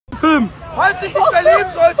Film. Falls ich nicht mehr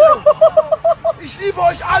leben sollte. Ich liebe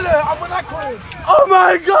euch alle am Monaco. Oh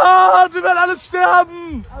mein Gott, wir werden alle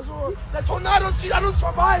sterben. Also, der Tornado zieht an uns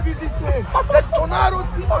vorbei, wie Sie sehen. Der Tornado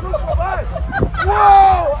zieht an uns vorbei.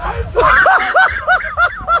 Wow, Alter.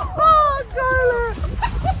 Geil.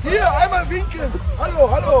 Hier, einmal winken.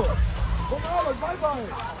 Hallo, hallo. Tornado, bye bye.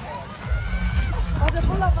 Oh, der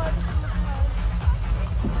Bullerwald.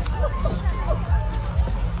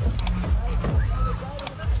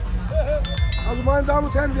 Also, meine Damen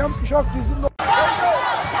und Herren, wir haben es geschafft. Wir sind noch.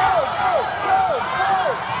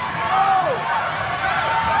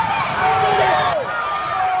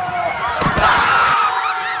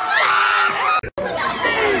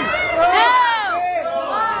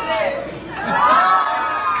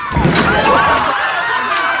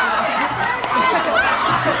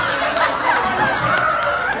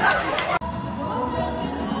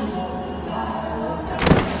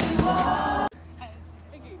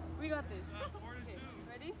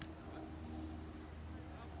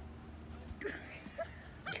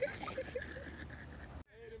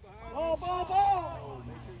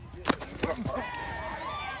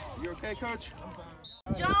 You okay, Coach?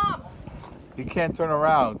 Jump! He can't turn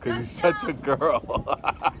around because he's such a girl.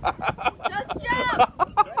 Just jump!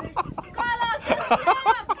 Carlos, just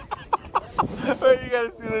jump! Wait, you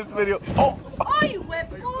gotta see this video. Oh! Oh, you whip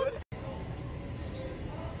food!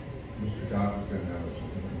 Mr. Dobbins didn't have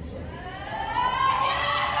something inside.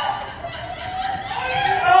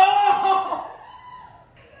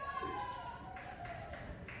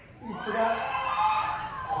 You forgot?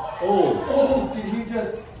 Oh, did he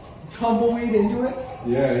just tumbleweed into it?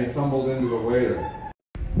 Yeah, he tumbled into the waiter.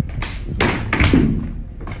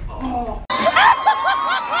 Oh.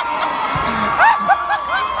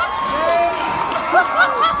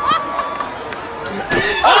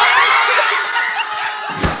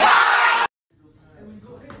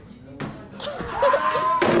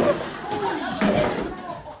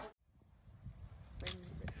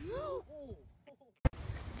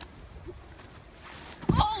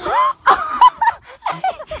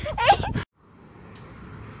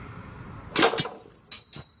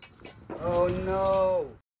 Oh no!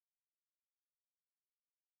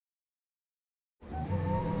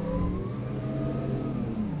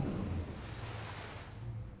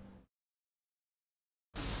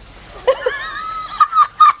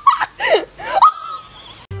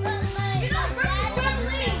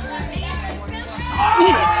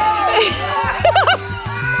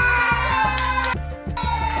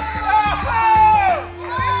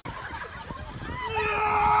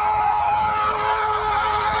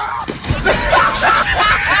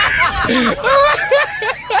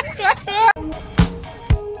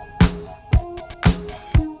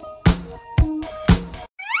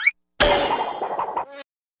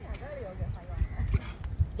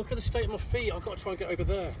 Look at the state of my feet. I've got to try and get over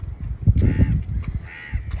there.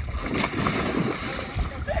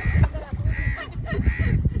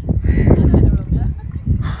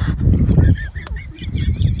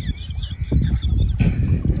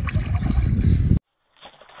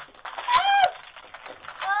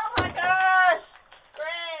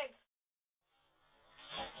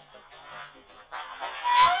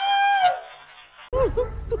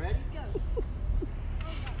 Ready? Go.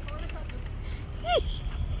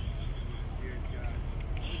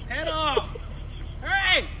 Head off!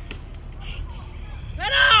 Hurry!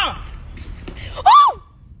 Head off! Oh!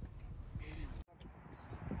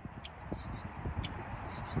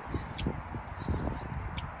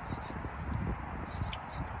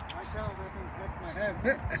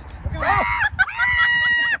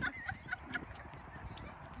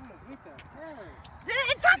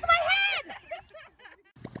 It touched my head!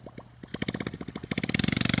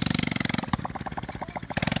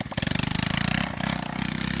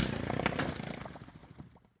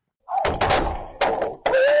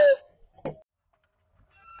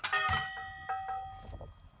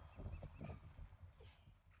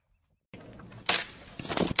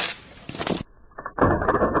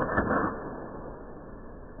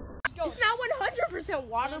 It's not 100%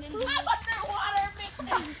 waterproof. I want that water.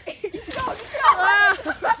 Just go, just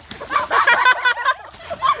go.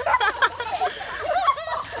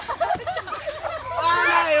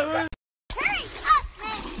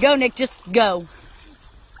 Go, Nick, just go.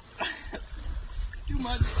 Too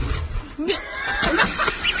much.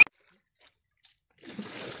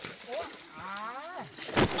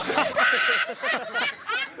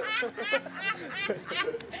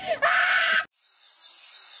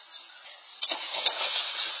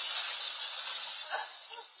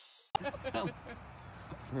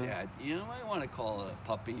 Dad, you might want to call a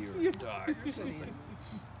puppy or a dog or something.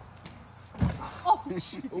 Oh,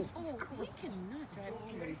 jeez. Oh, we cannot drive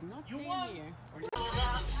here. He's not staying here.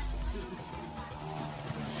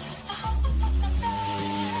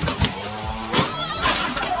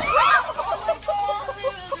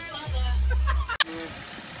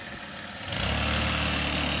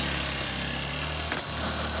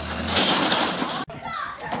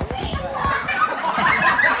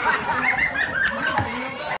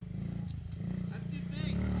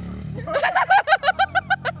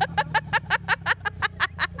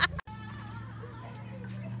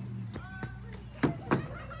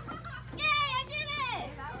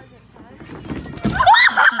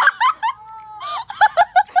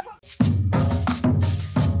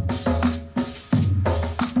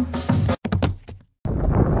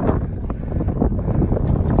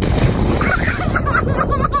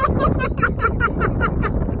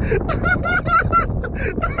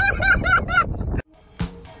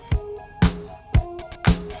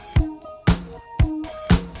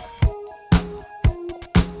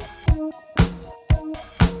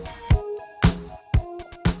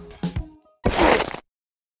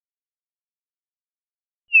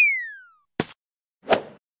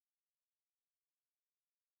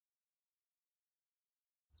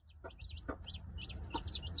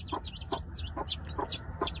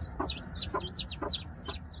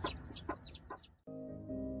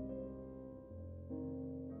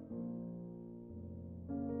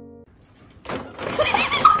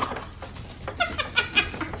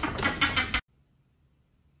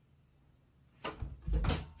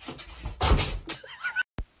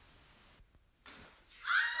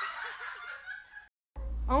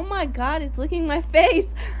 Oh my god, it's licking my face.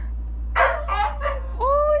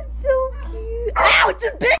 Oh, it's so cute. Ow, it's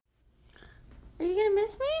a big. Are you gonna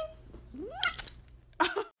miss me?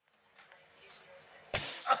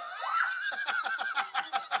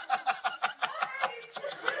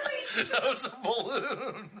 That was a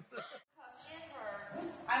balloon.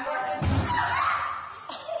 I'm more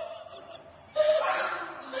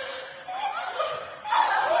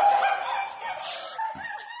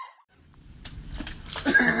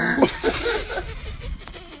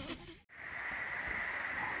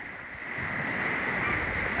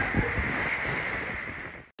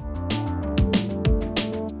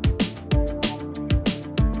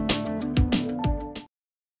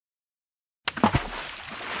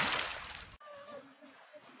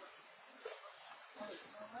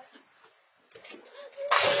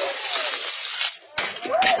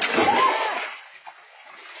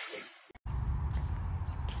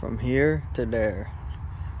From here to there.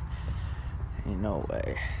 Ain't no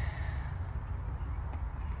way.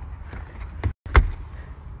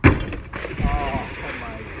 Oh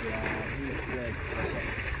my god, he's sick.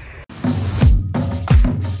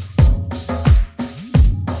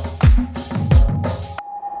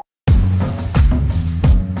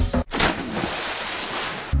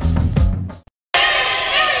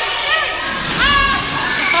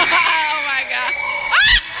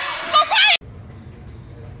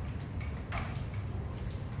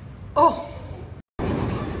 Oh.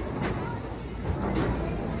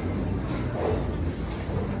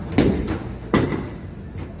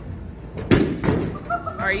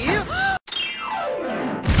 Are you?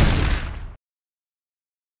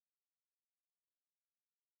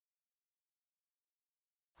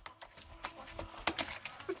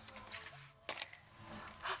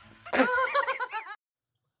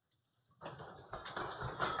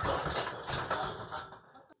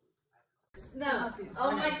 No.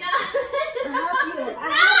 Oh my god.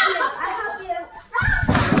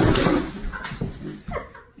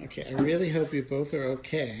 Okay, I really hope you both are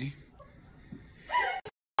okay.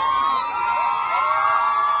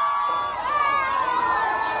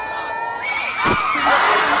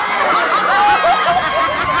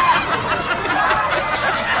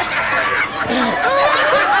 I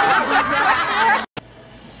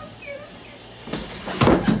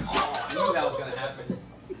knew that was gonna happen.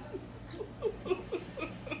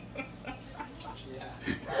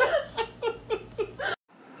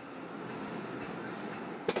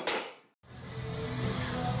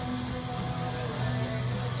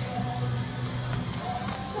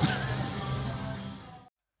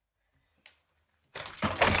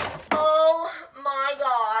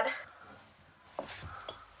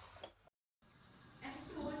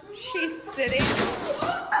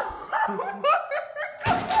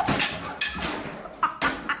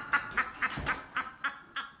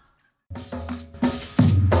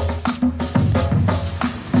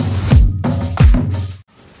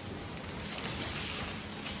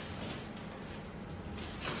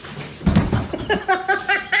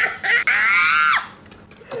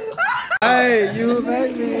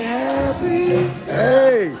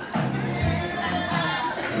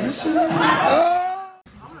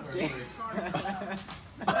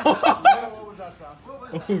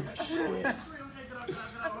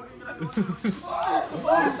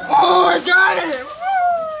 Oh, I got it!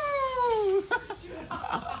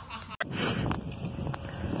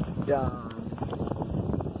 Done.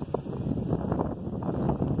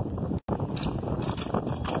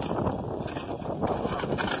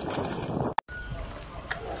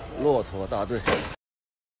 骆驼大队。